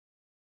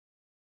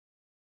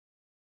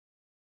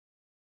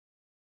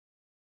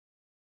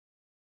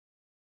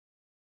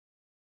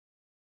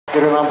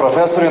Gerbiamam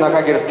profesoriui, na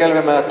ką ir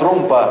skelbėme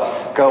trumpą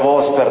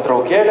kavos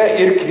pertraukėlę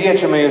ir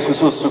kviečiame jūs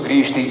visus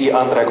sugrįžti į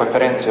antrąją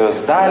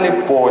konferencijos dalį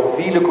po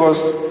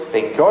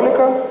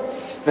 12:15,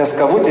 nes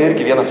kavutė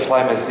irgi vienas iš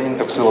laimės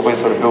indeksui labai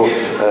svarbių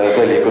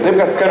dalykų. Taip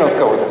kad skanios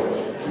kavutės.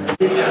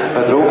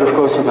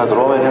 Draugiškos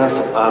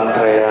bendruomenės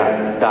antrąją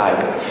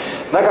dalį.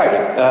 Na kągi,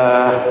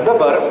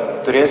 dabar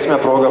turėsime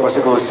progą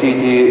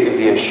pasiklausyti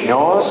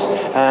viešnios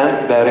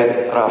Ann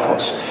Berit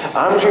Rafos,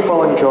 amžiui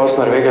palankios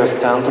Norvegijos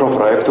centro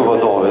projektų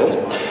vadovės,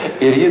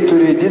 ir ji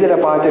turi didelę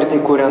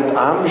patirtį kuriant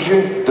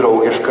amžiui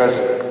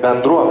draugiškas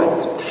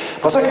bendruomenės.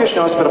 Pasak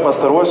viešnios, per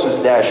pastaruosius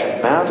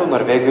 10 metų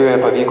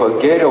Norvegijoje pavyko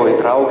geriau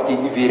įtraukti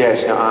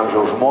vyresnio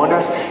amžiaus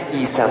žmonės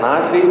į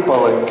senatvei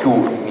palankių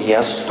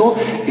miestų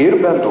ir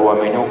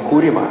bendruomenių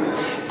kūrimą.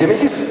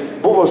 Dėmesys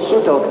buvo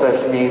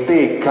sutelktas ne į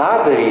tai, ką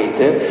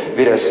daryti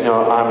vyresnio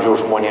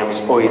amžiaus žmonėms,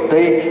 o į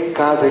tai,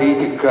 ką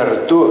daryti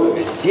kartu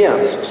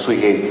visiems su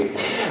jais.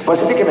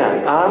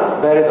 Pasitikime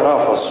Ann Berit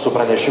Rafos su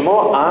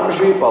pranešimu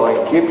amžiui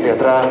palanki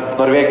plėtra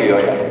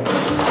Norvegijoje.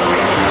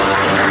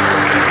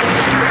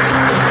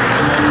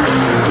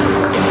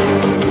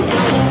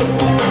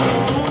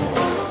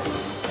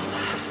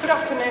 Good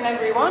afternoon,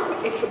 everyone.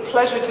 It's a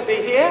pleasure to be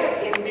here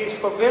in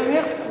beautiful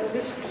Vильnюs and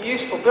this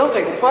beautiful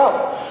building as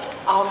well.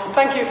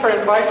 Thank you for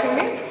inviting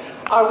me.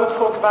 I will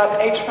talk about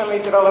age-friendly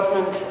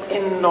development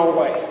in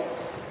Norway.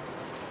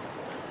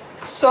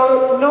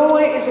 So,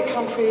 Norway is a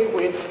country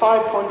with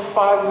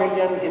 5.5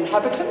 million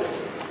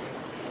inhabitants.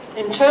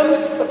 In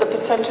terms of the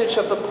percentage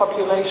of the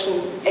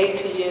population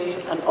 80 years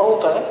and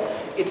older,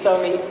 it's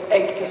only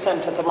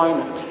 8% at the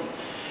moment.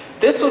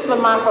 This was the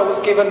map I was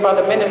given by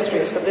the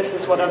ministry, so this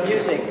is what I'm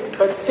using.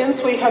 But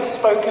since we have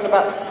spoken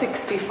about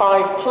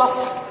 65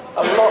 plus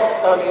a lot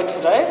earlier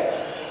today,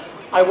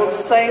 I will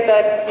say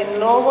that in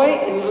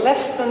Norway, in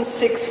less than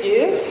 6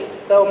 years,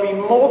 there will be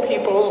more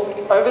people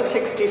over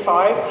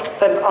 65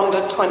 than under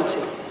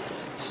 20.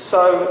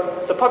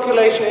 So the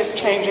population is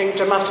changing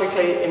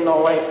dramatically in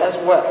Norway as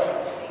well.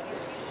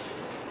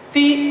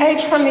 The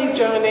age-friendly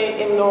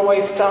journey in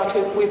Norway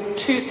started with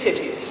 2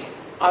 cities.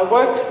 I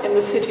worked in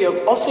the city of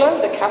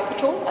Oslo, the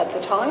capital at the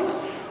time.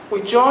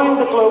 We joined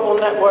the global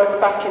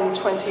network back in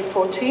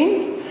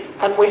 2014,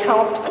 and we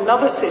helped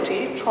another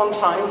city,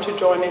 Trondheim, to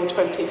join in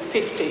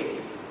 2015.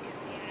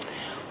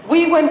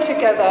 We went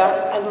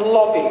together and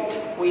lobbied.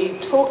 We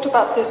talked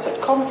about this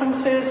at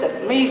conferences,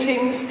 at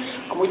meetings,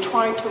 and we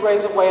tried to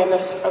raise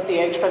awareness of the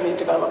age-friendly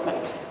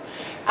development.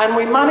 And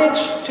we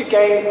managed to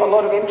gain a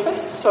lot of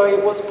interest, so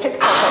it was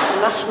picked up at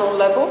the national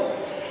level.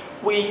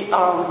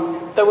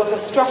 There was a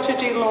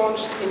strategy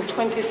launched in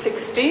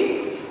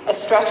 2016, a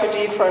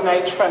strategy for an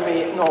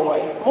age-friendly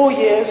Norway. More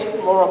years,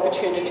 more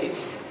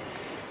opportunities.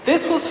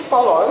 This was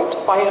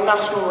followed by a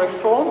national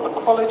reform, a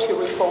quality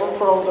reform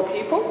for older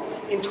people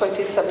in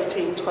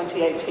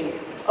 2017-2018,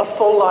 a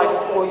full life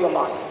or your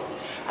life.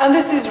 And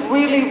this is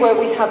really where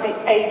we had the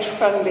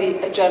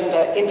age-friendly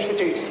agenda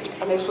introduced,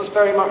 and this was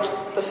very much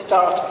the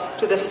start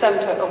to the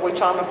centre of which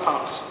I'm a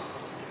part.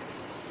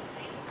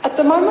 At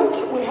the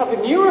moment, we have a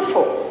new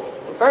reform.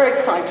 We're very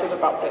excited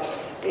about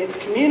this. It's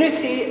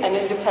community and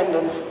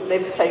independence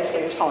live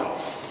safely at home.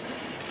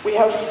 We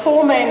have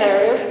 4 main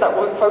areas that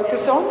we'll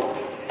focus on.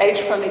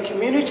 Age-friendly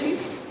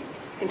communities,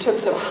 in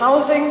terms of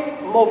housing,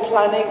 more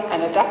planning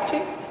and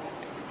adapting.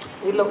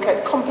 We look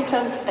at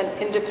competent and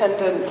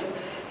independent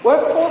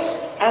workforce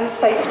and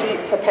safety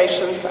for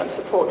patients and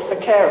support for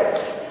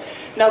carers.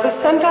 Now, the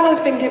Centre has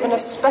been given a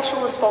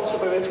special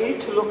responsibility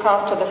to look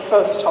after the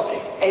first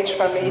topic,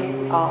 age-friendly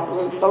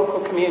local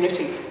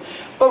communities.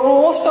 But we're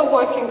also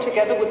working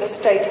together with the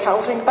State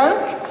Housing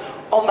Bank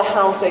on the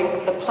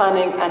housing, the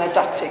planning and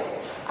adapting.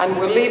 And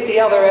we'll leave the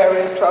other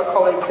areas to our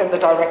colleagues in the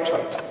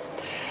Directorate.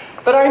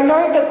 But I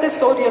know that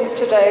this audience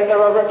today, there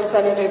are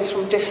representatives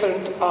from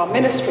different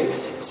ministries.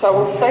 So I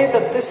will say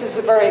that this is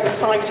a very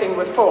exciting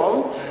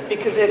reform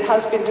because it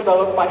has been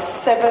developed by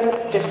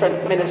 7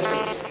 different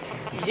ministries.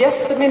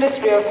 Yes, the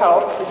Ministry of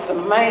Health is the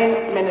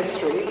main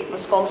ministry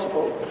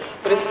responsible,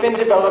 but it's been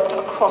developed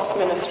across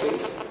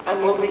ministries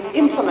and will be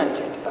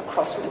implemented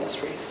across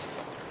ministries.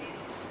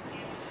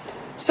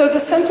 So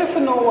the Centre for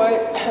Norway,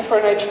 for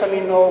an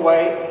Age-Friendly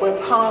Norway, we're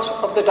part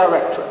of the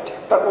Directorate,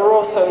 but we're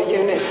also a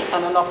unit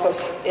and an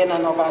office in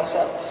and of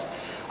ourselves.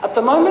 At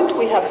the moment,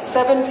 we have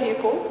 7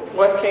 people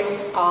working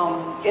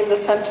in the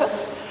centre.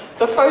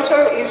 The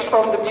photo is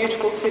from the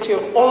beautiful city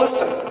of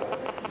Ålesund,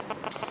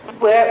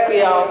 where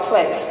we are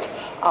placed.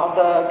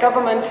 The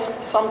government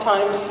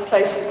sometimes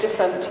places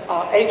different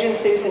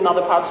agencies in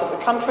other parts of the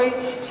country,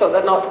 so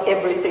that not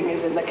everything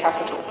is in the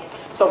capital.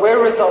 So we're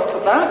a result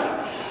of that.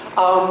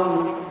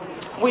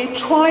 We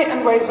try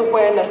and raise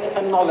awareness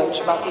and knowledge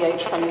about the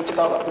age-friendly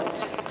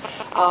development.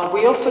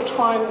 We also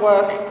try and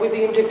work with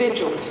the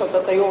individuals so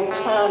that they all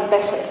plan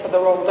better for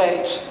their old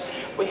age.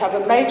 We have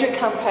a major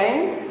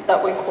campaign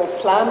that we call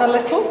Plan a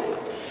Little.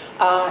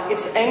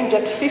 It's aimed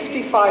at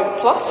 55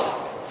 plus,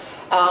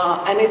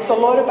 and it's a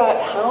lot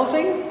about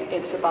housing,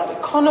 it's about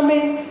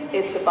economy,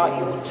 it's about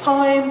your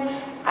time,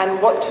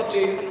 and what to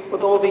do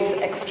with all these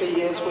extra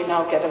years we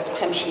now get as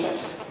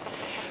pensioners.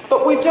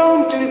 But we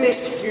don't do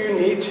this, you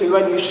need to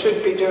and you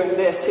should be doing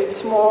this.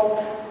 It's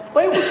more,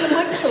 where would you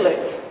like to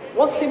live?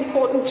 What's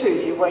important to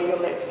you where you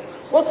live?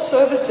 What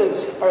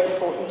services are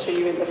important to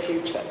you in the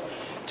future?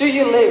 Do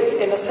you live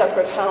in a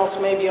separate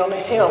house, maybe on a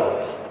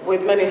hill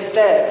with many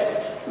stairs?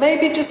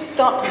 Maybe just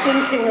start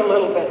thinking a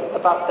little bit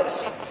about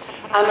this.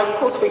 And of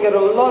course we get a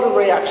lot of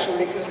reaction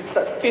because it's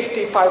at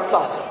 55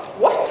 plus.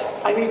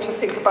 What? I need to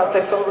think about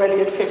this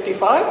already at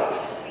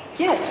 55?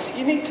 Yes,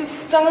 you need to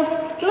start,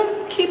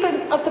 keep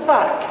it at the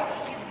back.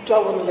 Do I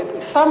want to live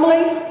with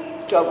family?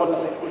 Do I want to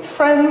live with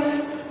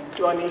friends?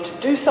 Do I need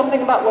to do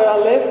something about where I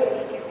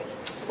live?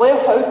 We're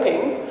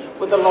hoping,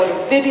 with a lot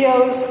of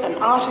videos and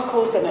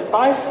articles and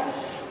advice,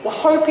 we're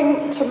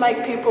hoping to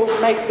make people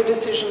make the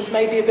decisions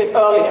maybe a bit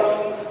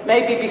earlier,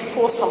 maybe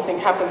before something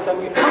happens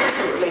and you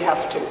absolutely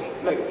have to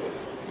move.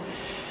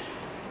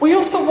 We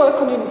also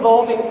work on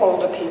involving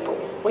older people.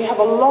 We have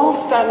a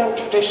long-standing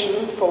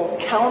tradition for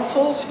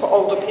councils for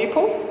older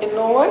people in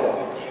Norway.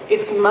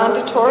 It's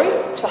mandatory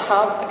to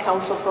have a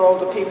council for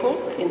older people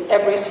in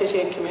every city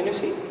and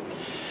community.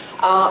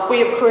 We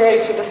have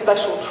created a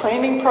special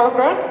training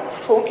program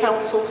for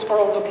councils for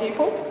older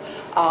people.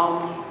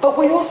 But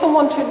we also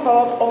want to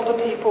involve older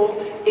people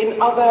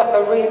in other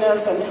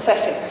arenas and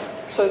settings.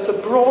 So it's a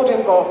broad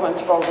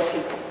involvement of older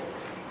people.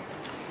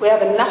 We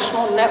have a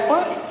national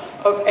network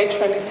of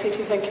age-friendly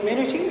cities and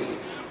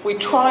communities. We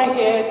try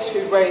here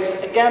to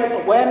raise, again,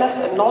 awareness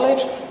and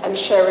knowledge and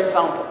share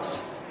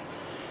examples.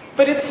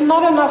 But it's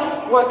not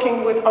enough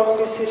working with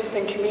only cities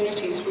and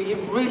communities. We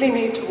really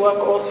need to work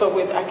also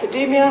with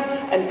academia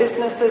and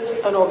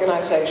businesses and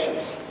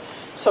organizations.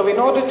 So in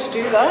order to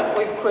do that,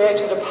 we've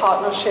created a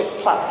partnership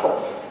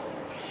platform.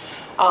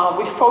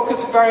 We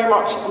focus very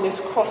much on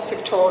this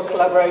cross-sectoral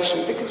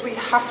collaboration because we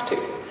have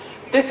to.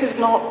 This is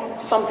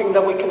not something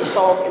that we can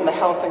solve in the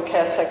health and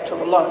care sector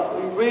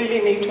alone. We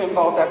really need to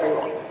involve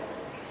everyone.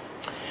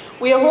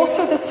 We are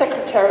also the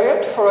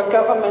Secretariat for a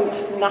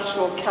Government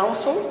National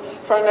Council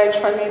for an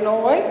Age-Friendly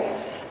Norway.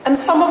 And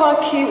some of our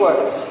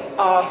keywords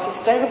are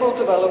sustainable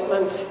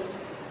development,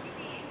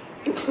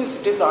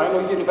 inclusive design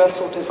or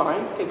universal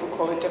design, people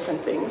call it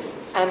different things,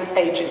 and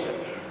ageism.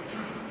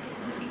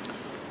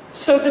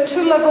 So the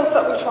two levels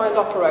that we try and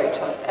operate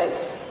at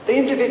is the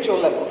individual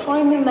level, try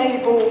and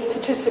enable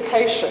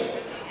participation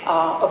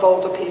of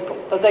older people,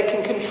 that they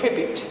can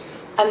contribute,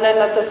 and then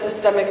at the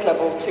systemic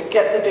level to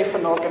get the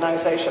different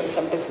organizations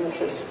and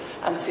businesses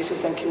and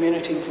cities and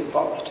communities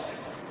involved.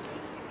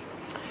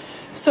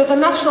 So the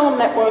National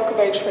Network of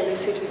Age-Friendly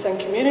Cities and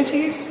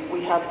Communities,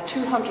 we have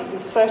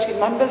 230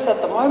 members at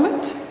the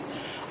moment.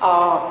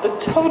 The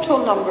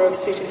total number of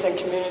cities and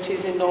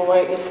communities in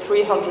Norway is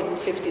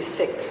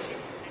 356.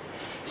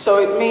 So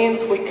it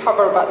means we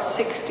cover about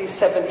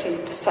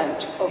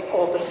 60–70% of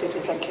all the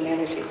cities and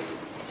communities.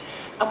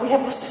 And we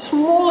have the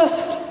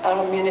smallest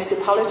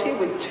municipality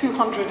with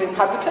 200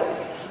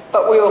 inhabitants,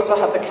 but we also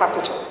have the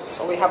capital.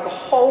 So we have the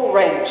whole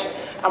range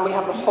and we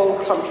have the whole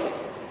country.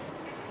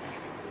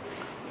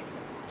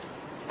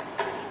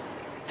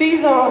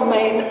 These are our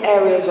main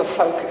areas of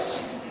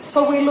focus.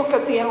 So we look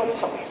at the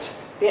outside,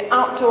 the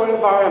outdoor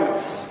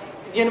environments,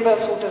 the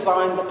universal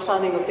design, the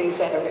planning of these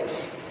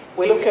areas.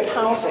 We look at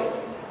housing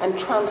and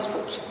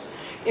transport.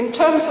 In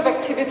terms of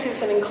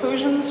activities and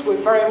inclusions, we're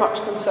very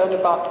much concerned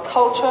about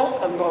culture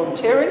and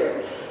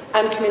volunteering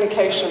and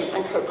communication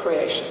and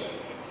co-creation.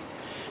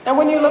 Now,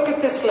 when you look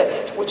at this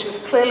list, which is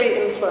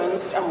clearly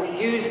influenced, and we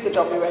use the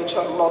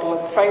WHO model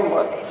and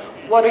framework,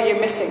 what are you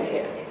missing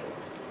here?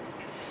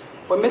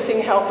 We're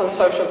missing health and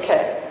social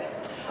care.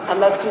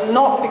 And that's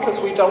not because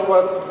we don't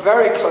work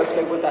very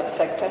closely with that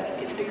sector,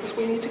 it's because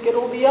we need to get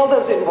all the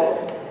others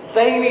involved.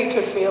 They need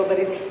to feel that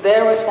it's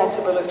their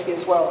responsibility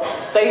as well.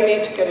 They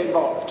need to get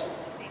involved.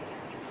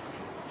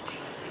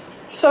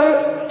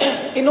 So,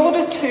 in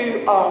order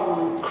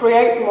to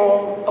create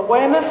more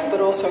awareness,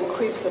 but also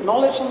increase the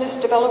knowledge on this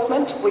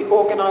development, we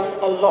organise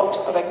a lot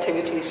of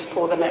activities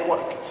for the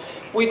network.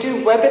 We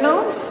do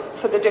webinars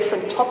for the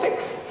different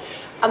topics,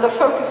 and the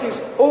focus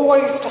is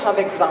always to have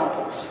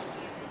examples.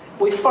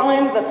 We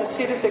find that the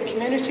cities and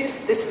communities,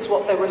 this is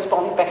what they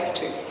respond best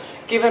to,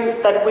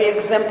 given that we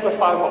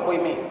exemplify what we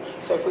mean.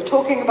 So if we're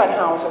talking about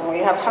housing, we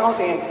have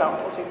housing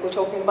examples. If we're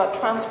talking about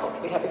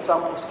transport, we have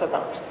examples for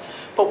that.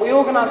 But we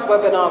organise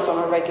webinars on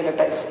a regular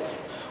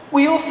basis.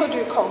 We also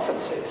do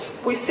conferences.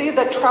 We see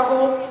that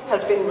travel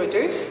has been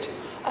reduced,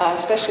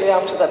 especially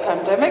after the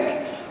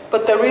pandemic,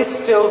 but there is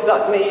still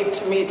that need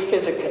to meet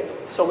physically.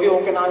 So we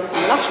organise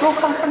some national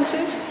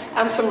conferences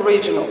and some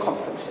regional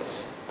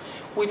conferences.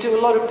 We do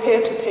a lot of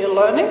peer-to-peer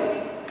learning,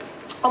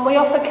 and we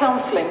offer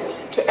counselling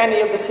to any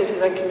of the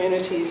cities and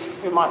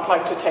communities who might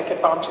like to take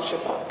advantage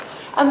of that.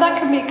 And that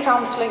can be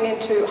counselling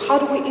into how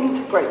do we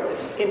integrate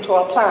this into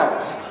our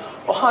plans,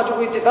 or how do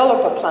we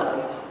develop a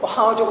plan, or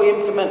how do we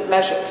implement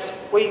measures.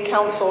 We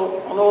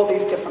counsel on all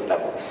these different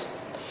levels.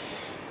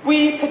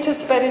 We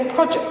participate in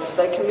projects.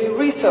 They can be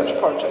research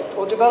projects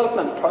or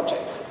development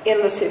projects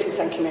in the cities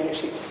and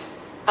communities.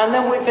 And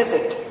then we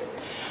visit.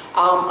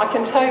 I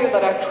can tell you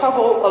that I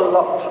travel a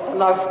lot,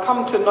 and I've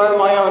come to know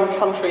my own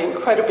country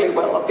incredibly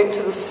well. I've been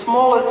to the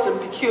smallest and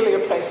peculiar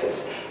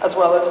places as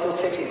well as the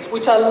cities,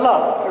 which I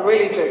love, I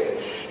really do,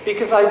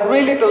 because I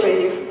really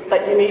believe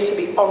that you need to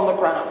be on the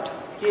ground.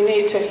 You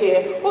need to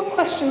hear, what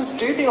questions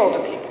do the older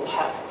people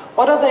have?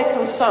 What are their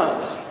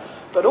concerns?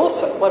 But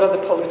also, what are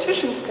the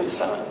politicians'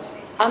 concerns?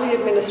 And the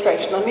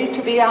administration. I need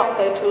to be out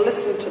there to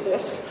listen to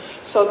this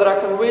so that I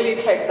can really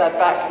take that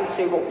back and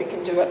see what we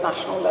can do at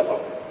national level.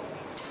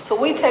 So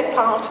we take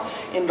part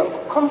in local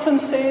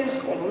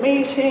conferences or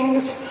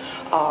meetings,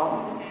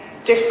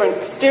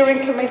 different steering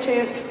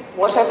committees,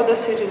 whatever the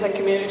cities and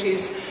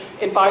communities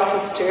invite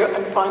us to,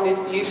 and find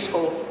it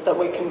useful that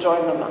we can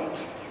join them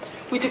at.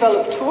 We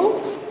develop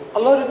tools, a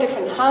lot of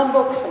different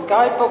handbooks and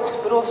guidebooks,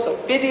 but also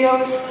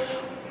videos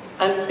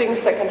and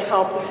things that can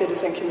help the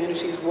cities and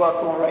communities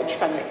work more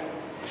age-friendly.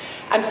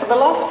 And for the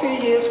last few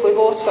years, we've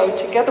also,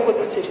 together with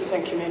the cities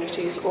and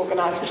communities,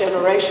 organised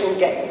Generation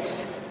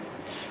Games,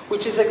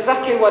 which is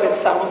exactly what it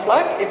sounds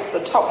like. It's the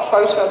top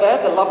photo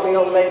there, the lovely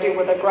old lady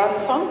with her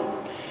grandson.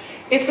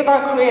 It's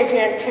about creating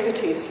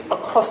activities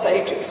across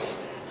ages.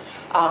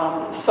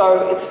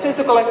 So it's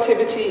physical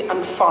activity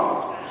and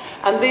fun.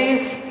 And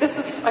this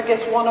is, I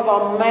guess, one of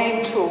our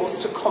main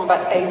tools to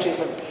combat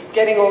ageism,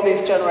 getting all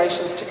these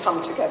generations to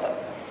come together.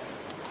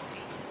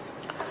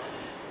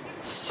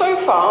 So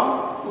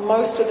far,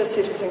 most of the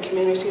cities and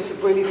communities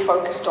have really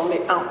focused on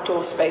the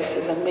outdoor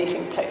spaces and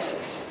meeting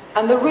places.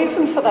 And the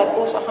reason for that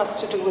also has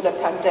to do with the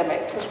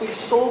pandemic, because we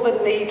saw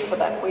the need for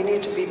that. We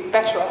need to be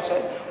better at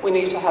it. We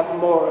need to have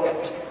more of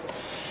it.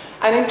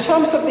 And in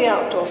terms of the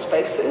outdoor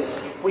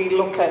spaces, we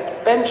look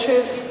at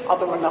benches, are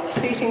there enough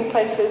seating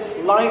places,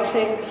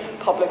 lighting,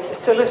 public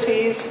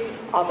facilities,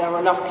 are there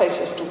enough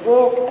places to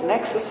walk and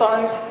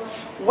exercise?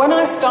 When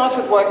I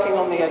started working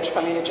on the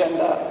age-friendly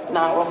agenda,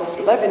 now almost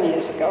 11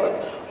 years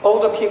ago,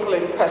 older people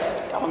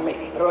impressed on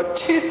me. There are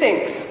two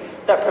things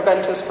that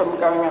prevent us from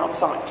going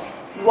outside.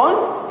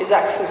 One is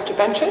access to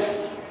benches,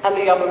 and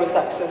the other is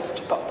access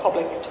to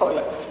public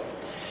toilets.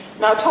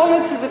 Now,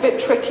 toilets is a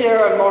bit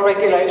trickier and more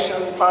regulation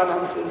and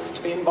finances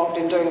to be involved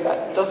in doing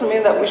that. Doesn't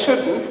mean that we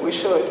shouldn't, we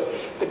should.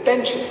 But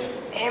benches,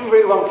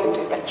 everyone can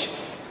do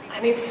benches.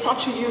 And it's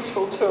such a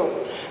useful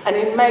tool. And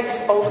it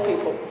makes older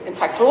people, in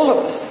fact all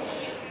of us,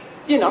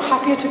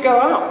 happier to go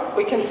out.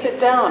 We can sit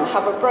down,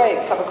 have a break,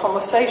 have a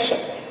conversation.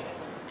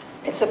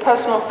 It's a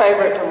personal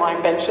favourite of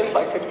mine, benches.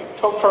 I could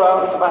talk for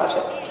hours about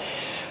it.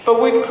 But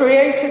we've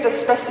created a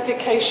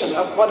specification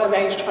of what an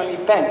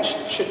age-friendly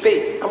bench should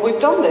be. And we've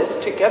done this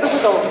together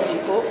with older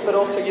people, but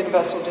also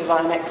universal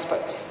design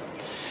experts.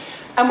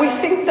 And we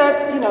think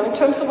that, in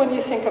terms of when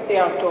you think of the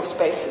outdoor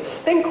spaces,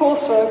 think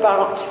also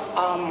about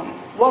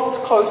what's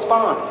close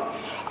by.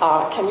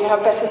 Can you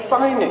have better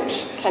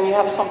signage? Can you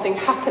have something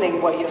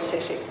happening where you're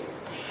sitting?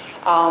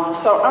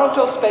 So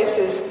outdoor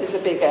spaces is a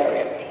big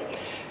area.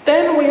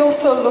 Then we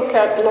also look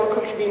at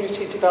local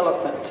community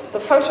development. The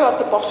photo at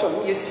the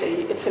bottom, you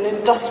see, it's an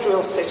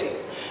industrial city.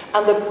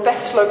 And the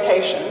best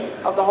location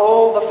of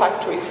all the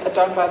factories are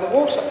down by the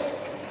water.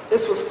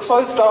 This was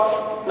closed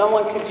off, no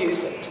one could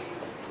use it.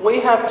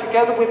 We have,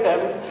 together with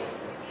them,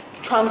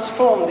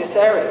 transformed this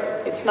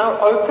area. It's now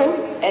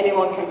open,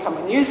 anyone can come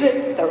and use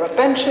it. There are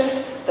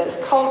benches, there's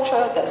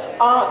culture, there's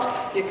art,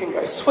 you can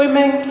go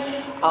swimming.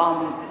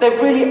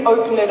 They've really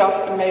opened it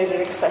up and made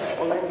it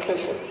accessible and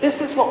inclusive.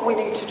 This is what we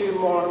need to do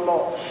more and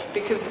more,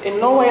 because in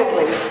Norway at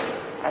least,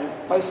 and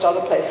most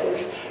other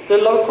places, the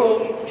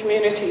local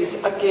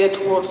communities are geared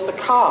towards the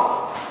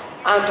car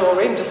and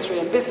or industry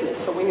and business,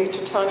 so we need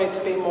to turn it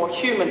to be more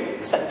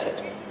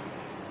human-centered.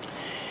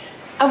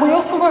 And we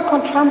also work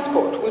on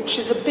transport, which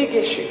is a big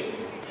issue.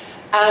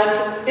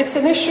 And it's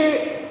an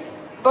issue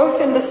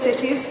both in the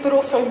cities, but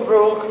also in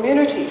rural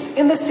communities.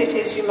 In the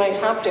cities, you may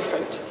have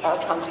different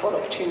transport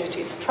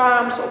opportunities,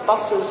 trams or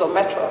buses or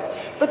metro,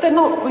 but they're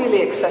not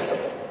really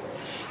accessible.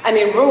 And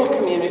in rural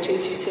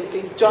communities, you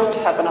simply don't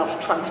have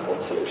enough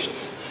transport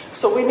solutions.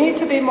 So we need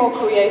to be more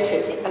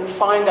creative and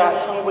find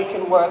out how we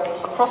can work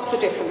across the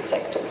different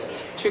sectors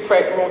to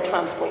create more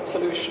transport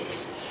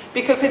solutions.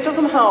 Because it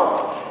doesn't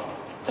help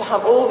to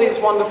have all these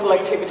wonderful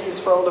activities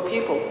for older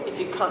people if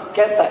you can't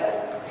get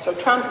there. So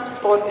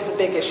transport is a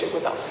big issue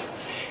with us.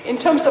 In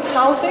terms of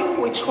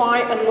housing, we try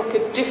and look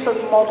at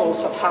different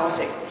models of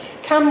housing.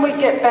 Can we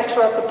get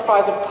better at the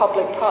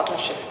private-public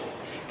partnership?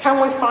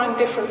 Can we find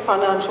different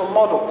financial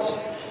models?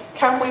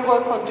 Can we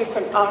work on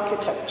different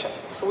architecture?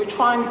 So we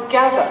try and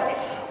gather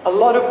a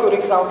lot of good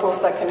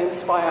examples that can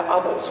inspire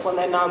others when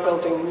they're now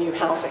building new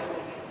housing.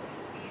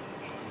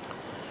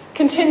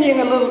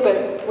 Continuing a little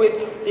bit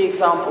with the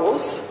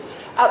examples,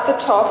 at the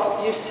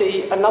top you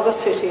see another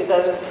city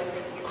that has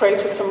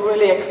created some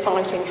really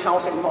exciting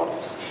housing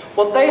models.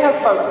 What they have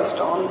focused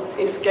on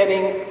is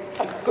getting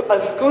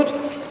as good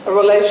a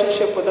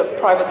relationship with the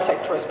private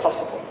sector as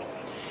possible.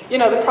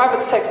 The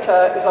private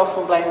sector is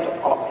often blamed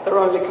for they're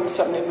only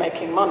concerned in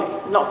making money,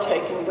 not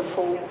taking the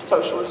full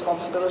social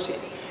responsibility.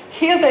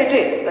 Here they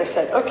did. They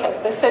said, okay,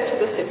 they said to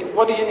the city,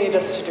 what do you need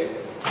us to do?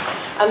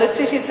 And the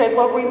city said,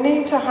 well, we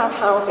need to have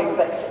housing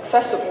that's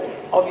accessible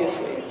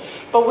obviously,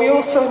 but we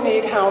also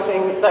need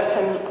housing that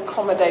can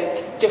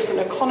accommodate different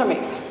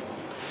economies.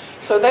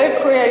 So they've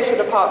created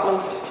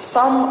apartments,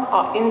 some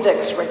are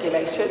index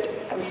regulated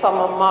and some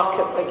are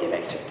market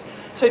regulated.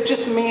 So it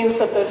just means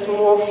that there's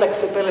more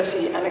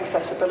flexibility and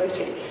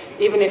accessibility,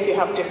 even if you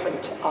have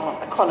different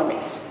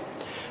economies.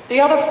 The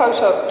other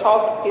photo up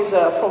top is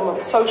a form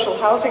of social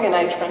housing, an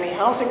age-friendly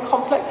housing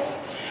complex.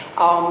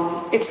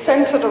 It's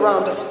centered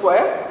around a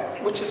square,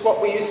 which is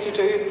what we used to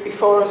do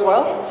before as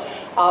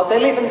well. They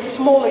live in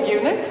smaller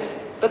units,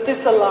 but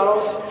this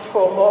allows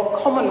for more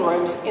common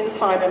rooms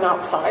inside and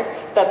outside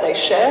that they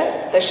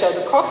share. They share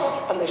the costs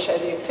and they share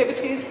the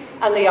activities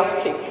and the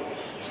upkeep.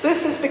 So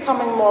this is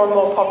becoming more and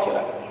more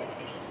popular.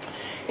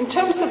 In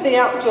terms of the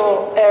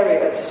outdoor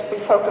areas, we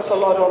focus a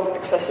lot on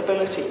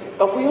accessibility,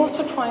 but we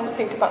also try and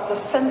think about the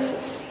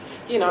senses.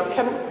 You know,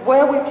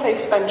 where we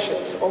place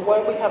benches or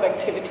where we have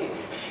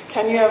activities,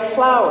 can you have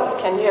flowers,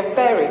 can you have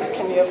berries,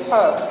 can you have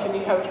herbs, can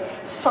you have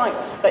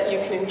sights that you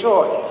can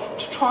enjoy,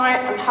 to try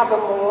and have a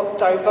more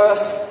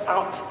diverse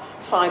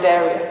outside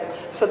area.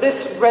 So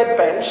this red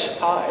bench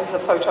is a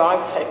photo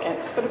I've taken.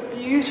 It's got a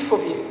beautiful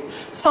view.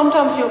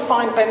 Sometimes you'll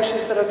find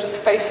benches that are just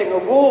facing a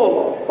wall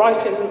or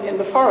right in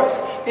the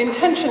forest. The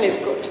intention is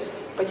good,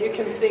 but you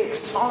can think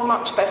so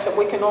much better.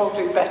 We can all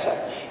do better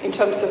in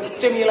terms of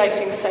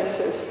stimulating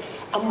senses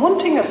and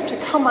wanting us to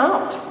come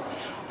out.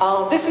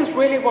 This is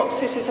really what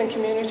cities and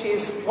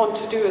communities want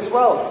to do as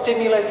well,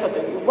 stimulate so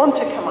that you want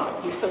to come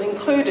out, you feel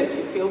included,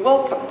 you feel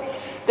welcomed.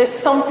 There's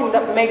something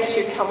that makes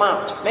you come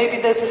out.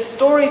 Maybe there's a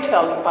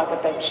storytelling by the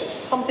benches,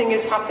 something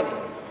is happening.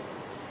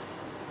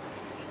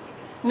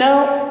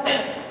 Now,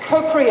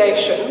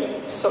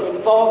 co-creation, so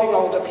involving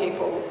older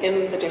people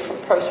in the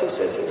different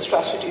processes and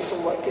strategies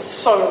and work, is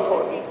so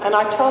important. And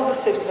I tell the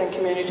cities and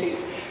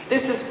communities,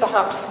 this is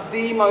perhaps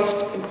the most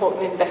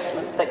important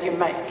investment that you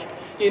make.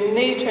 You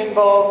need to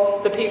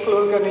involve the people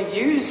who are going to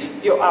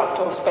use your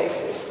outdoor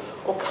spaces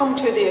or come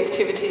to the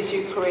activities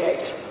you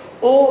create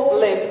or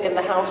live in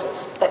the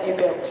houses that you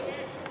build.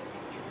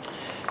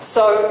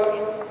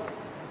 So,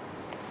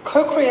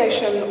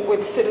 co-creation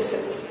with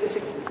citizens is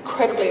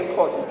incredibly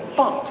important,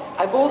 but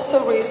I've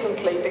also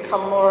recently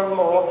become more and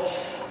more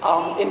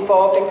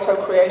involved in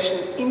co-creation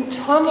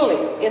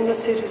internally in the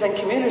cities and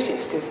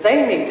communities, because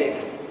they need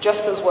it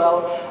just as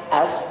well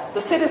as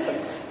the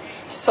citizens.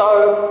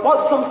 So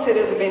what some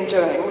cities have been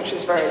doing, which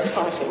is very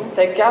exciting,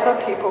 they gather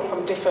people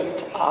from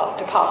different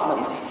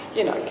departments.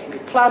 You know, it can be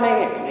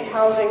planning, it can be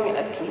housing,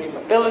 it can be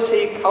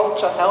mobility,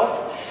 culture,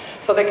 health.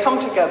 So they come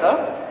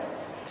together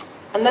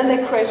and then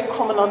they create a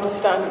common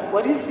understanding.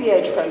 What is the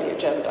age-friendly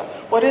agenda?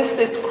 What is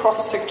this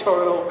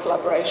cross-sectorial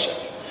collaboration?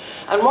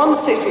 And one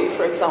city,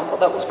 for example,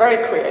 that was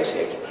very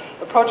creative,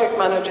 the project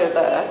manager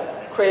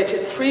there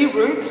created 3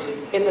 routes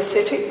in the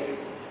city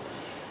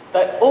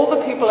that all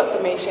the people at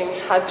the meeting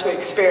had to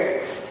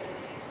experience.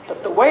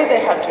 But the way they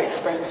had to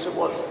experience it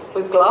was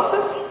with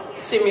glasses,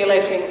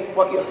 simulating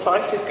what your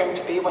sight is going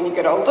to be when you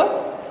get older,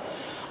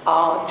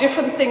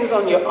 different things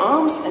on your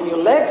arms and your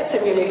legs,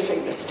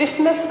 simulating the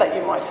stiffness that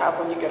you might have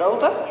when you get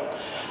older,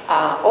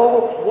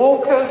 or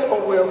walkers or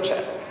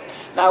wheelchair.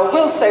 Now, I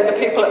will say the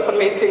people at the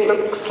meeting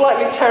looked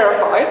slightly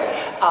terrified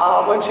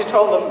when she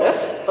told them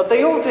this, but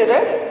they all did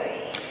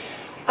it.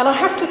 And I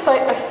have to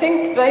say, I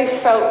think they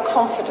felt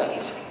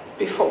confident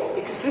before,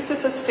 because this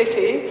is a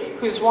city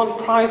who's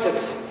won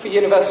prizes for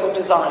universal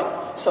design.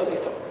 So they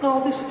thought,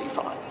 no, this would be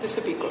fine, this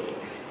would be good.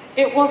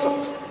 It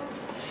wasn't.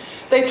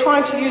 They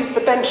tried to use the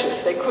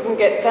benches. They couldn't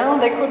get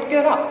down, they couldn't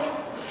get up.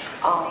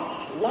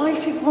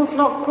 Lighting was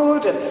not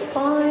good, and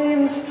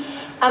signs,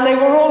 and they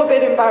were all a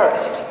bit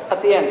embarrassed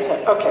at the end,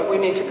 saying, okay, we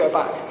need to go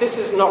back. This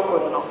is not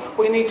good enough.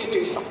 We need to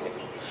do something.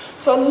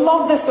 So I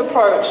love this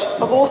approach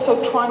of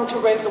also trying to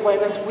raise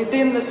awareness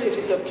within the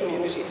cities of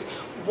communities.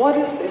 What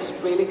is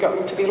this really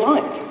going to be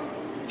like?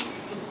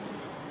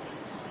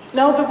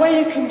 Now, the way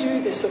you can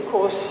do this, of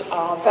course,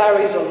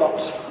 varies a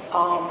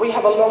lot. We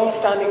have a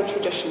long-standing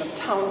tradition of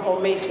town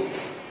hall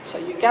meetings. So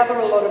you gather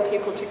a lot of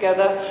people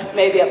together,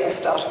 maybe at the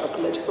start of a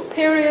political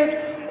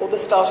period or the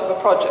start of a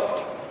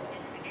project.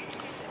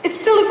 It's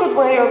still a good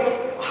way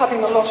of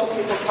having a lot of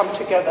people come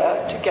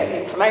together to get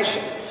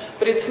information,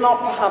 but it's not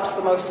perhaps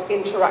the most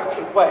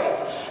interactive way.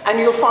 And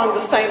you'll find the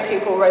same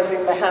people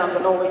raising their hands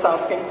and always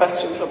asking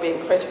questions or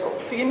being critical.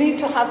 So you need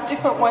to have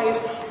different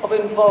ways of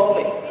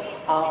involving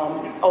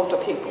older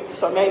people.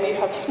 So maybe you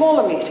have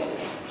smaller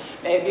meetings,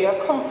 maybe you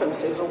have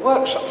conferences or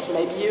workshops,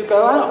 maybe you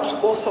go out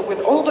also with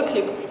older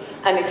people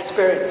and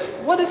experience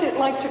what is it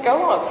like to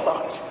go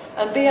outside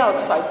and be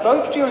outside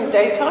both during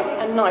daytime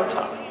and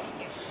nighttime.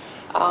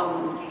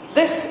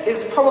 This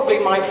is probably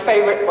my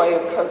favorite way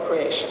of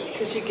co-creation,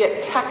 because you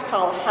get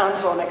tactile,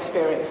 hands-on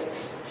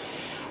experiences.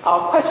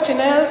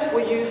 Questionnaires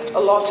were used a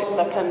lot in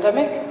the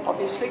pandemic,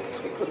 obviously,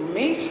 because we couldn't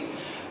meet,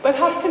 but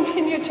has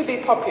continued to be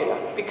popular,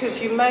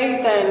 because you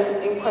may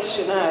then, in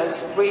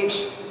questionnaires,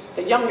 reach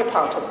the younger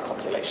part of the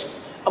population.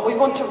 And we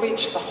want to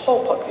reach the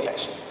whole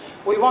population.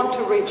 We want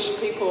to reach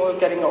people who are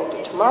getting older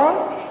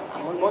tomorrow,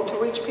 and we want to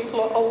reach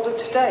people who are older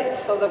today,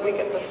 so that we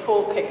get the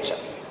full picture.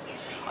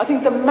 I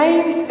think the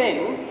main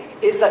thing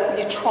is that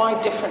you try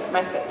different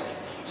methods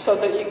so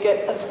that you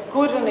get as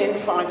good an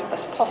insight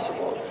as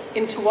possible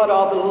into what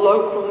are the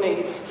local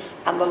needs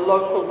and the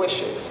local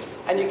wishes,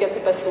 and you get the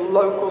best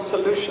local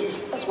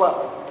solutions as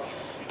well.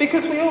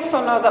 Because we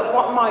also know that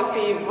what might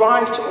be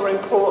right or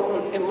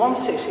important in one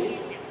city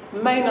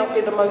may not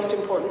be the most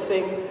important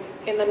thing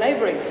in the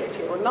neighbouring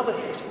city or another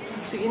city.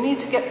 So you need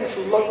to get this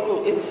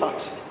local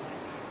insight.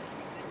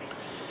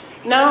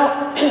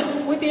 Now,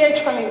 with the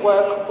age-friendly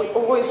work, we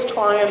always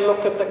try and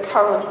look at the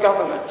current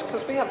government,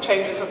 because we have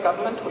changes of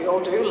government, we all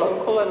do,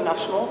 local and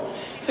national.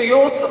 So you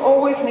also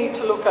always need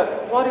to look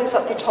at what is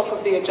at the top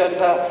of the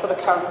agenda for the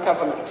current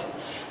government.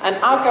 And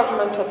our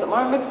government at the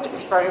moment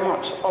is very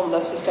much on the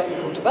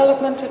sustainable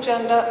development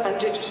agenda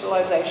and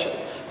digitalisation.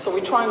 So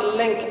we try and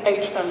link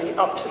age-friendly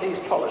up to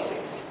these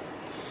policies.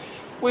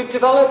 We've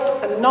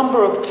developed a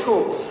number of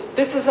tools.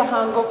 This is a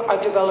handbook I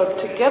developed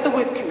together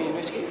with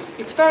communities.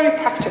 It's very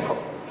practical.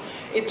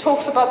 It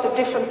talks about the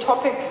different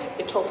topics,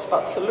 it talks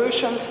about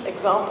solutions,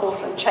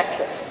 examples and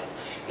checklists.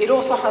 It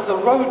also has a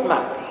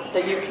roadmap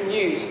that you can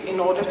use in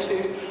order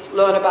to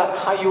learn about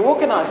how you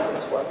organise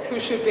this work, who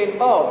should be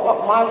involved,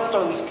 what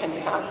milestones can you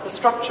have, the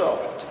structure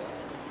of it.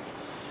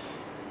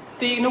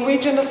 The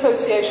Norwegian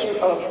Association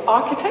of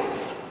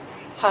Architects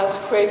has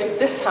created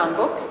this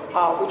handbook,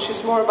 which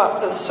is more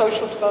about the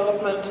social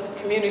development,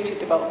 community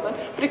development,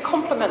 but it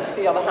complements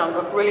the other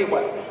handbook really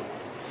well.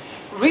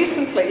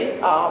 Recently,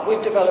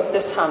 we've developed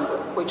this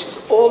handbook, which is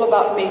all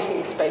about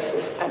meeting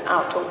spaces and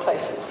outdoor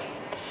places.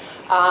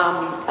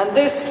 And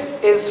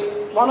this is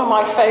one of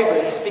my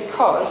favorites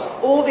because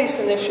all these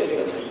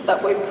initiatives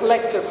that we've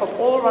collected from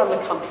all around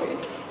the country,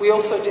 we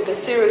also did a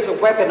series of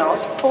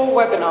webinars, 4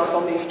 webinars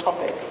on these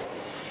topics.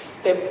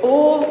 They've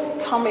all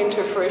come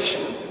into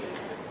fruition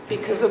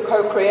because of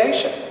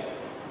co-creation.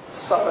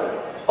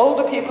 So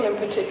older people in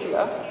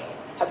particular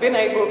have been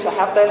able to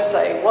have their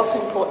say, what's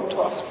important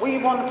to us. We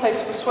want a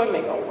place for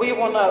swimming, or we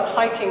want a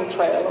hiking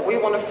trail, or we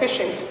want a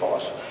fishing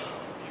spot.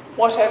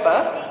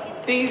 Whatever,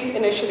 these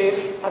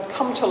initiatives have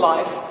come to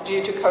life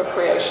due to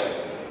co-creation.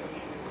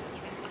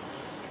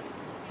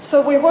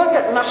 So we work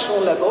at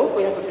national level,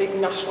 we have a big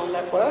national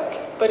network,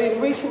 but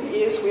in recent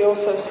years we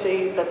also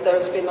see that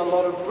there's been a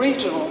lot of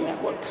regional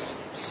networks.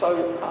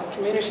 So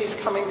communities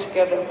coming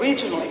together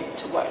regionally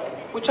to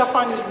work, which I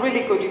find is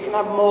really good. You can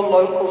have more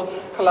local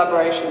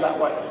collaboration that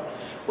way.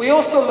 We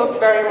also look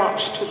very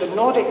much to the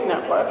Nordic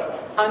network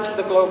and to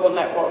the global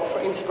network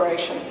for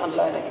inspiration and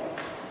learning.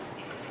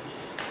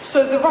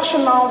 So the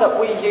rationale that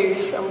we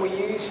use, and we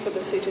use for the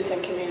cities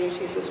and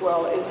communities as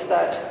well, is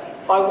that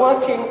by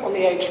working on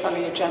the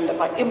age-friendly agenda,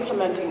 by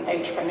implementing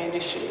age-friendly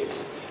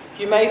initiatives,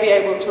 you may be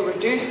able to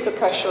reduce the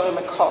pressure and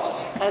the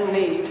costs and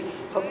need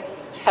for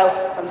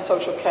health and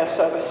social care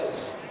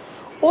services.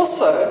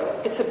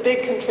 Also, it's a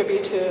big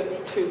contributor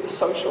to the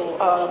social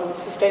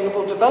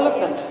sustainable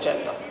development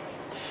agenda.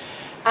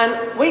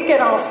 And we get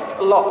asked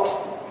a lot,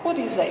 what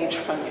is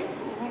age-friendly?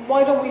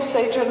 Why don't we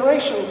say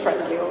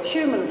generation-friendly or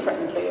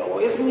human-friendly,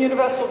 or isn't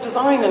universal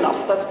design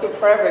enough? That's good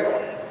for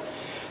everyone.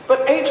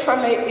 But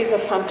age-friendly is a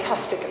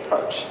fantastic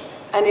approach,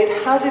 and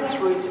it has its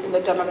roots in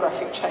the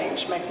demographic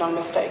change, make no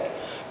mistake.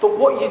 But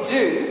what you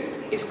do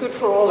is good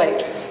for all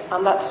ages,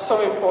 and that's so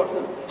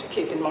important to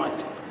keep in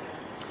mind.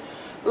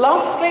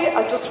 Lastly,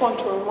 I just want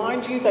to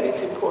remind you that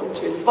it's important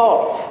to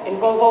involve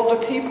older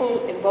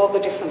people, involve the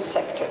different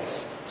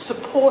sectors,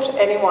 support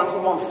anyone who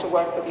wants to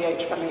work with the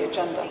age-friendly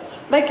agenda,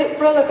 make it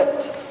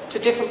relevant to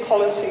different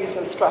policies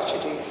and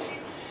strategies.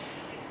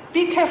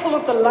 Be careful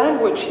of the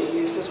language you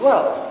use as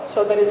well,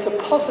 so that it's a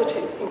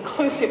positive,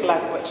 inclusive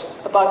language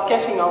about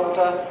getting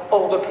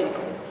older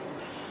people.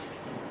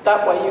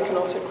 That way you can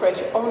also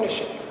create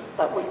ownership,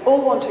 that we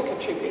all want to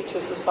contribute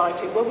to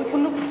society where we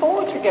can look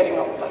forward to getting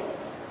older.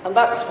 And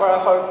that's where I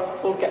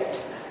hope we'll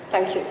get.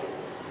 Thank you.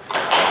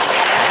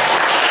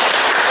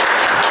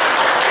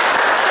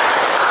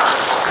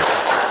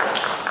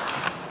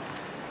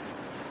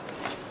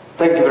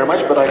 Thank you very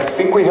much, but I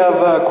think we have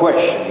a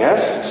question,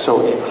 yes?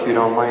 So if you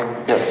don't mind,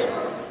 yes.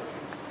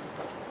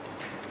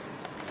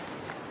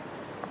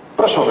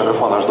 Прошу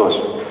микрофон, аж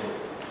досі.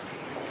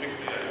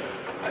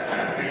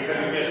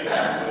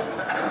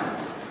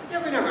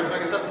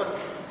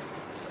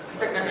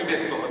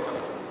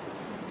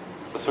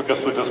 Esu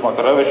Kęstutis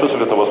Makarevičius,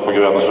 Lietuvos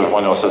pagyvenusių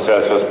žmonių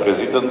asociacijos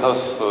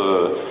prezidentas.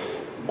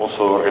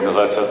 Mūsų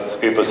organizacija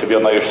skaitosi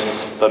viena iš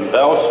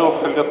stambiausių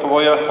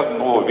Lietuvoje,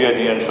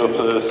 vienijančių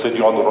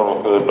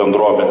seniorų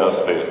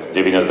bendruomenės, tai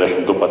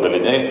 92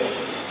 padaliniai.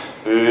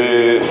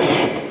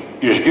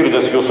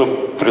 Išgirdęs jūsų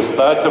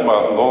pristatymą,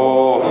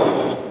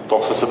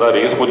 toks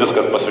susidarė įspūdis,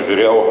 kad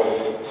pasižiūrėjau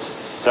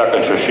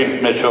sekančio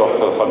šimtmečio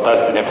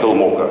fantastinį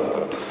filmuką.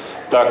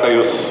 Ta, ką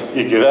jūs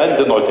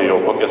įgyvendinote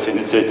jau, kokias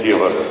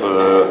iniciatyvas,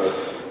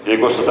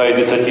 jeigu su tą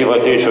iniciatyvą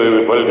ateičiau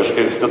į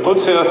valdišką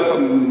instituciją,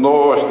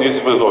 aš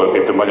neįsivaizduoju,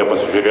 kaip į mane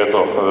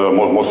pasižiūrėtų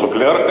mūsų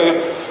klerkai,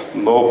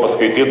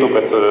 paskaitytų,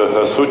 kad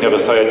esu ne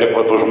visai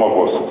adekvatus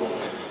žmogus.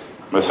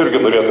 Mes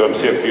irgi norėtumėm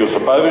siekti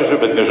jūsų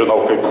pavyzdžių, bet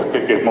nežinau,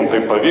 kaip mums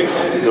tai pavyks.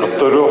 Ir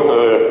turiu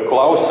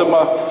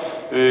klausimą,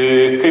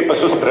 Kaip pas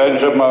jūs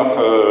sprendžiama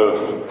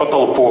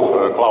patalpų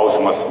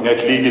klausimas,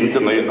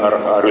 neatlygintinai,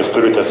 ar jūs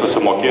turite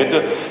susimokėti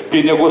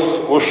pinigus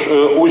už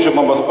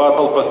užimamas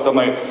patalpas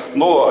tenai,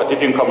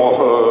 atitinkamo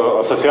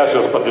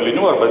asociacijos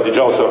padalinių arba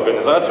didžiausių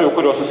organizacijų,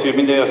 kurios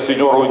susiminėja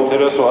seniorų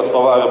interesų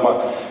atstovavimą.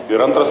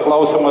 Ir antras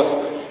klausimas,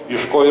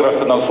 iš ko yra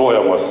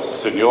finansuojamos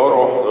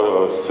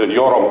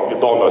seniorom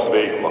įdomios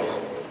veiklos,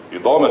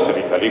 įdomios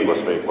ir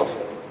reikalingos veiklos.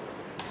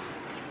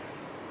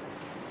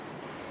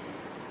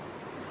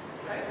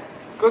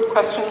 Good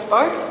questions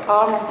both.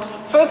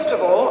 First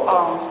of all,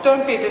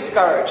 don't be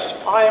discouraged.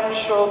 I am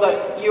sure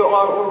that you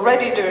are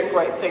already doing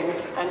great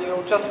things and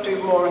you'll just do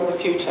more in the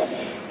future.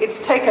 It's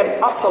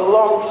taken us a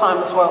long time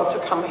as well to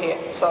come here,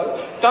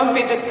 so don't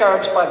be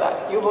discouraged by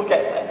that. You will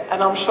get there,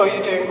 and I'm sure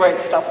you're doing great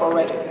stuff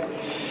already.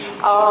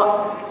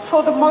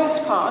 For the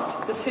most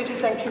part, the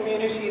cities and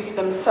communities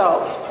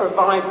themselves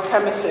provide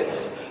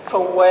premises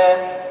for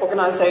where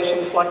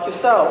organizations like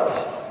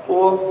yourselves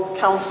or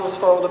councils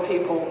for older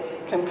people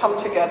can come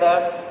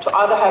together to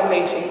either have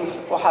meetings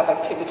or have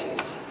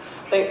activities.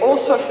 They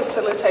also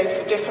facilitate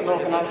for different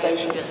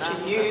organizations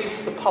to use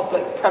the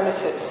public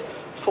premises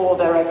for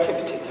their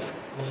activities.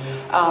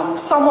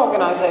 Some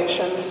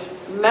organizations,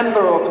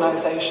 member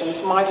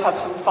organizations, might have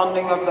some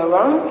funding of their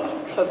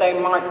own, so they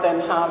might then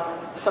have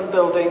some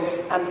buildings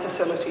and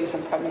facilities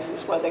and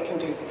premises where they can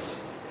do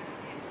this.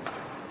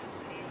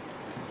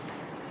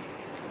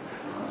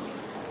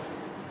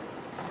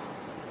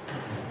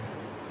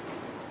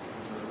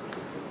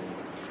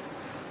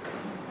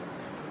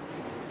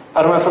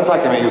 Ar mes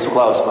atsakėme į jūsų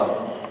klausimą?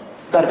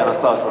 Dar vienas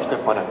klausimas,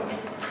 taip, ponia.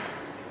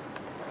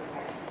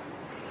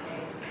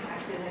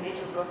 Aš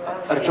norėčiau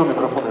paklausti. Arčiau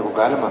mikrofoną, jeigu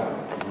galima.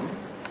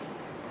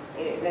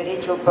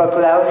 Norėčiau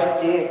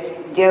paklausti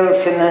dėl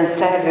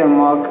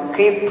finansavimo.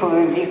 Kaip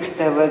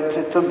vyksta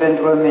tų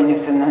bendruomenių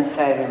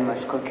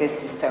finansavimas, kokia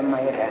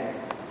sistema yra?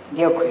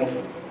 Dėkui.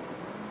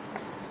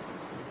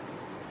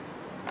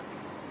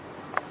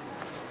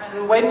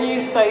 And when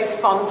you say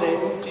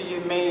funding, do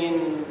you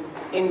mean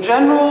in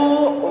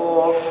general,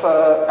 or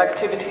for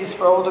activities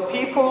for older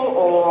people,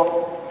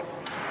 or?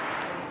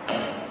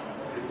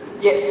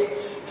 Yes.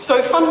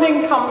 So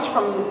funding comes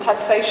from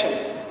taxation,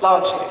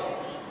 largely.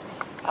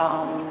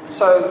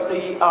 So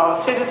the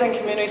citizen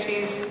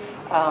communities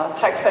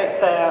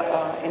taxate their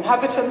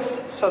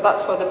inhabitants, so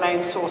that's where the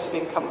main source of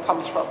income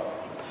comes from.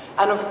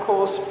 And of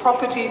course,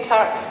 property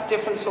tax,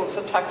 different sorts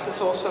of taxes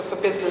also for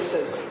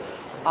businesses.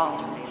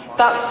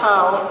 That's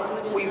how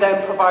we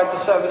then provide the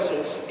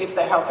services, if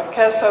they're health and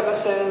care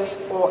services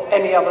or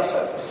any other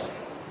service.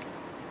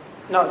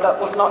 No,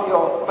 that was not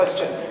your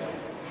question.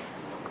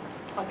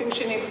 I think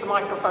she needs the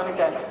microphone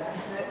again.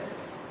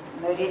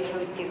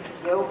 Norėčiau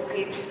tiksliau,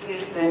 kaip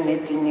skirstomi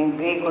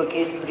pinigai,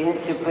 kokiais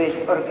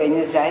principais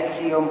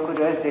organizacijom,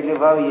 kurios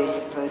dalyvauja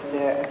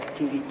šituose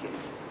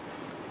aktyvities.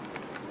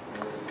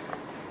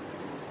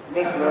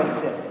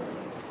 Veiklose.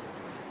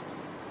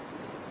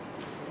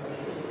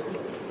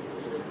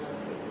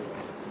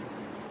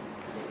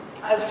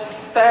 As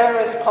fair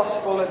as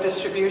possible a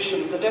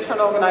distribution. The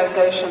different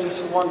organizations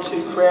who want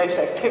to create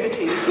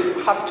activities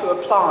have to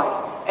apply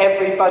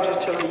every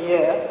budgetary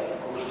year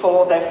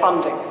for their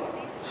funding.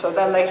 So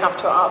then they have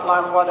to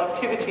outline what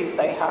activities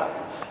they have,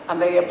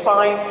 and they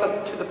apply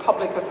to the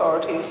public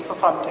authorities for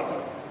funding.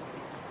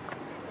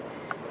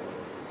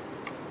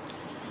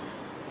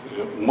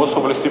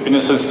 Mūsų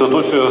valstybinės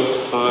institucijos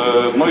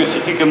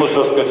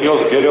įsitikinusios, kad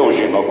jos geriau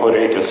žino, ko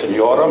reikia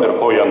senioram ir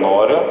ko jie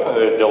nori,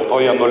 dėl to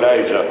jie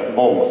nuleidžia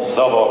mums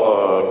savo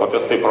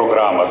kokias tai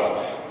programas,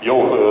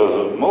 jau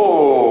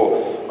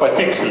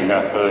patikslinę,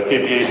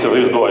 kaip jie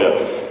įsivaizduoja.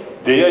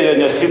 Deja, jie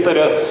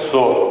nesitarė su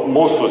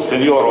mūsų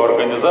seniorų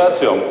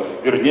organizacijom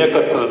ir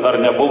niekad dar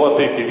nebuvo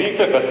taip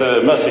įvykę, kad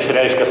mes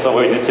išreiškę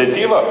savo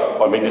iniciatyvą,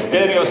 o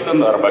ministerijos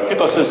ten arba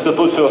kitos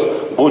institucijos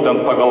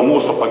būtent pagal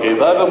mūsų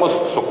pageidavimus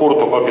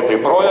sukurtų kokį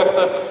tai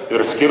projektą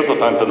ir skirtų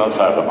tam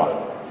finansavimą.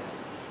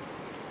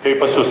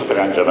 Kaip pas jūs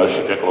sprendžiame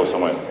šitie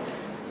klausimai?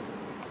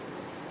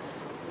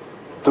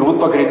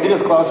 Turbūt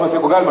pagrindinis klausimas,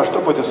 jeigu galima, aš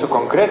truputį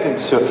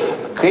sukonkretinsiu,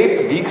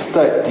 kaip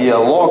vyksta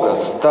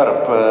dialogas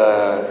tarp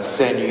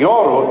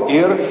seniorų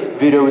ir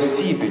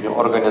vyriausybinių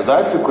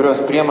organizacijų,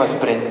 kurios priima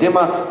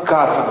sprendimą,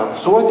 ką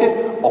finansuoti,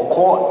 o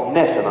ko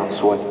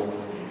nefinansuoti.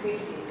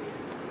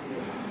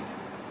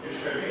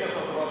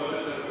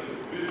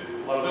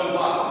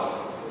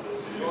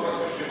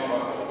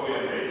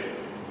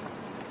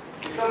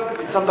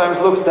 It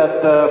sometimes looks that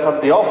from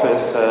the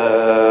office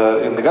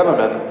in the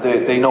government,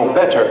 they know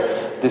better.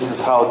 This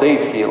is how they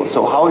feel.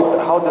 So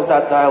how does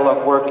that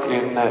dialogue work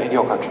in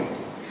your country?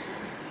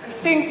 I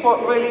think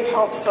what really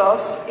helps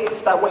us is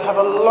that we have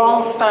a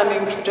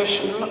long-standing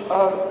tradition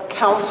of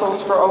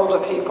councils for older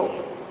people.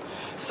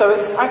 So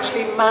it's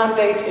actually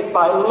mandated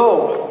by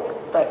law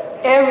that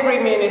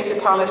every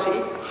municipality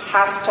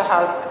has to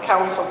have a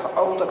council for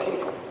older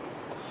people.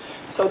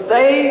 So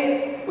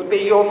they would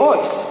be your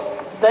voice.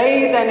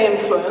 They then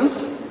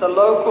influence the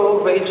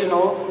local,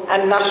 regional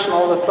and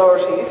national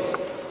authorities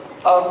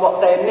of what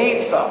their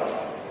needs are,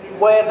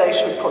 where they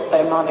should put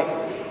their money.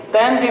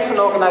 Then different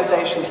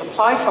organizations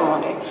apply for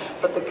money,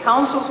 but the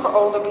councils for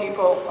older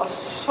people are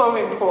so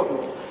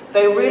important.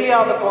 They really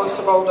are the voice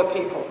of older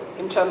people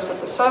in terms of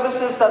the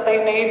services that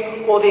they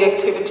need or the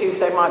activities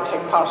they might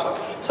take part of.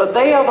 So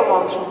they are the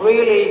ones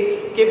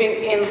really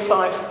giving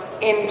insight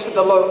into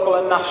the local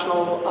and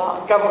national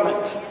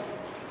government.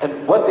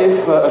 And what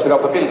if, aš gal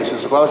papildysiu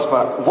jūsų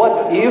klausimą,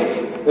 what if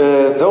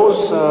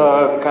those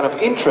kind of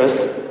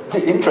interests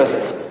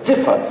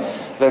differ?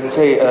 Let's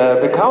say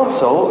the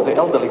council, the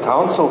elderly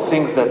council,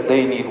 thinks that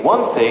they need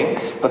one thing,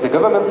 but the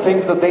government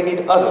thinks that they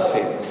need other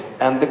thing,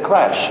 and the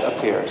clash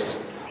appears.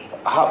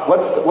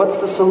 What's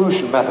the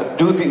solution method?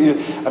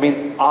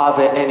 Are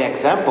there any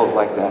examples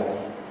like that?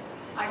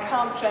 I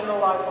can't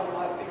generalize on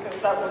that because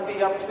that would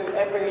be up to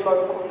every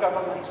local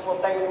government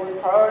what they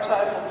would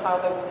prioritize and how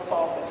they would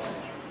solve this.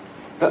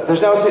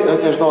 Dažniausiai,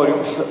 nežinau, ar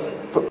jums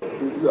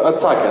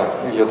atsakė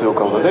į lietuvių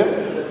kalbą, taip?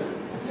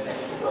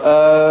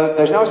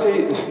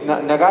 Dažniausiai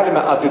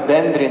negalime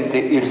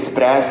apibendrinti ir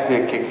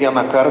spręsti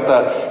kiekvieną kartą,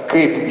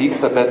 kaip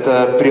vyksta, bet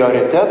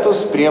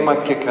prioritetus priema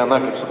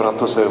kiekviena, kaip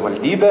suprantu,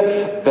 savivaldybė,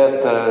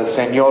 bet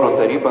seniorų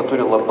taryba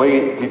turi labai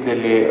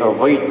didelį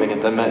vaidmenį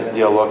tame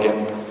dialoge.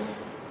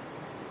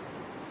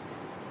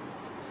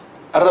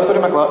 Ar dar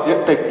turime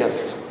klausimą? Taip,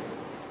 jas.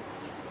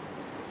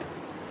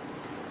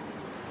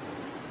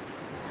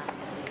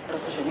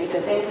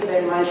 Thank you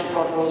very much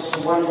for those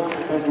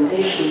wonderful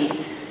presentation.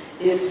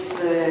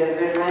 It's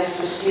very nice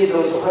to see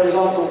those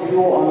horizontal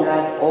view on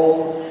that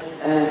all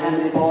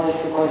family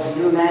policy, because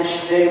you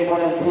mentioned very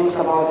important things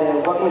about the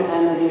working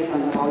families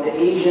and about the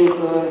aging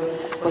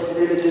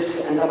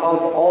possibilities and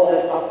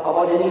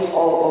about the needs of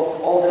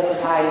all the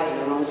society.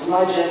 You know, it's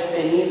not just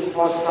the needs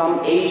for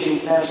some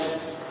aging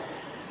persons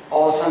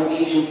or some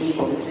aging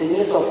people. It's the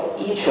needs of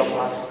each of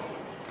us.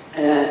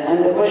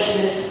 And the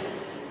question is,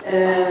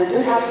 do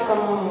you have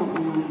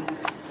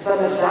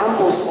some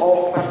examples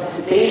of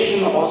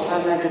participation or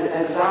some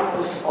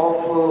examples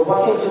of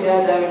working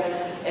together,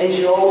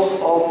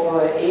 NGOs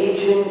of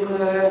aging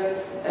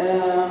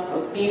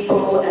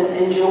people and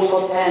NGOs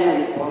of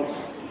family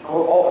policy,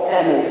 or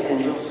families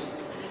NGOs?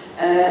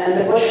 And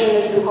the question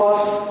is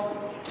because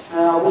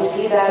we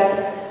see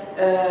that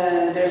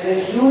there's a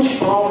huge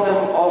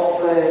problem of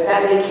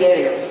family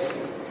carers,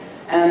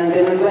 and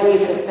in Lithuania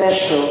it's a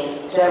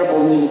special,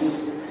 terrible needs.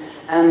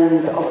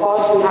 And of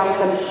course we have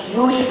some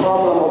huge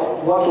problem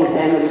of working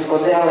families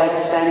because they are like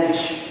a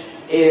sandwich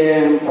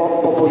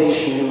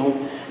population, you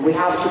know. We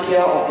have to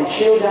care of the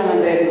children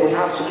and then we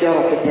have to care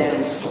of the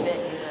parents too.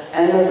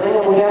 And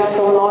we have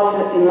still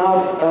not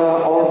enough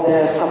of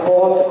the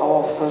support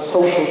of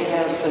social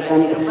services,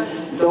 and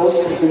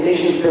those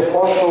presentations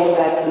before shows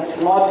that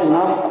it's not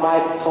enough,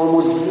 quite it's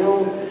almost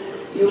zero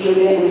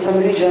usually in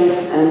some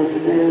regions,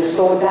 and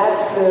so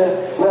that's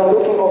we're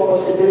looking for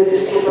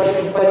possibilities to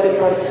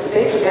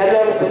participate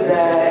together with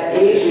the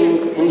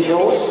aging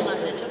NGOs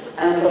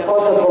and of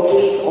course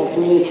advocate of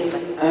needs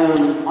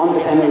on the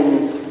family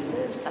needs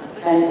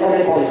and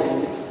family policy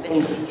needs.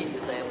 Thank you.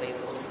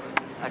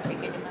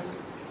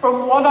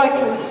 From what I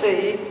can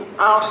see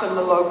out in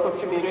the local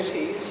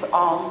communities,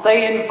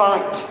 they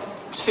invite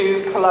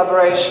to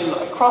collaboration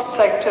across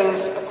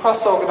sectors,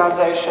 across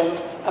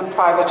organizations, and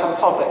private and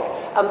public.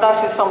 And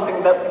that is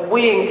something that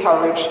we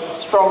encourage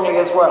strongly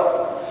as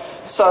well.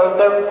 So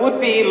there would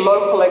be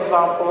local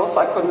examples,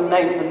 I couldn't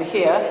name them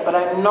here, but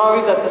I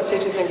know that the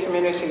cities and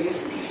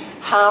communities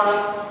have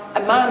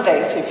a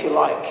mandate, if you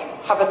like,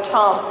 have a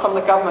task from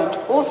the government,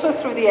 also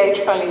through the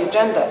Age Friendly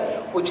Agenda,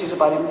 which is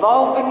about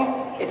involving,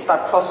 it's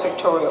about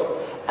cross-sectorial.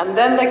 And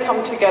then they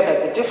come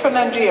together, the different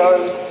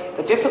NGOs,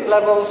 the different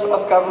levels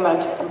of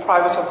government and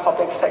private and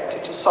public sector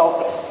to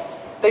solve this.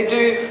 They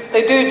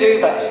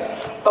do that.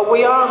 But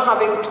we are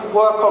having to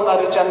work on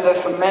that agenda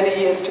for many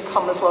years to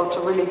come as well to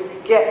really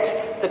get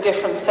the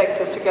different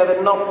sectors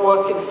together, not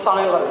work in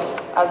silos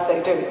as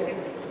they do.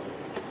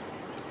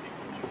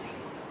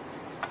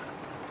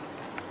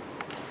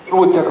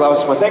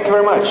 Thank you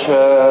very much.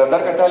 Dar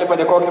kartelį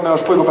padėkokime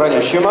už puikų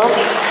pranešimą.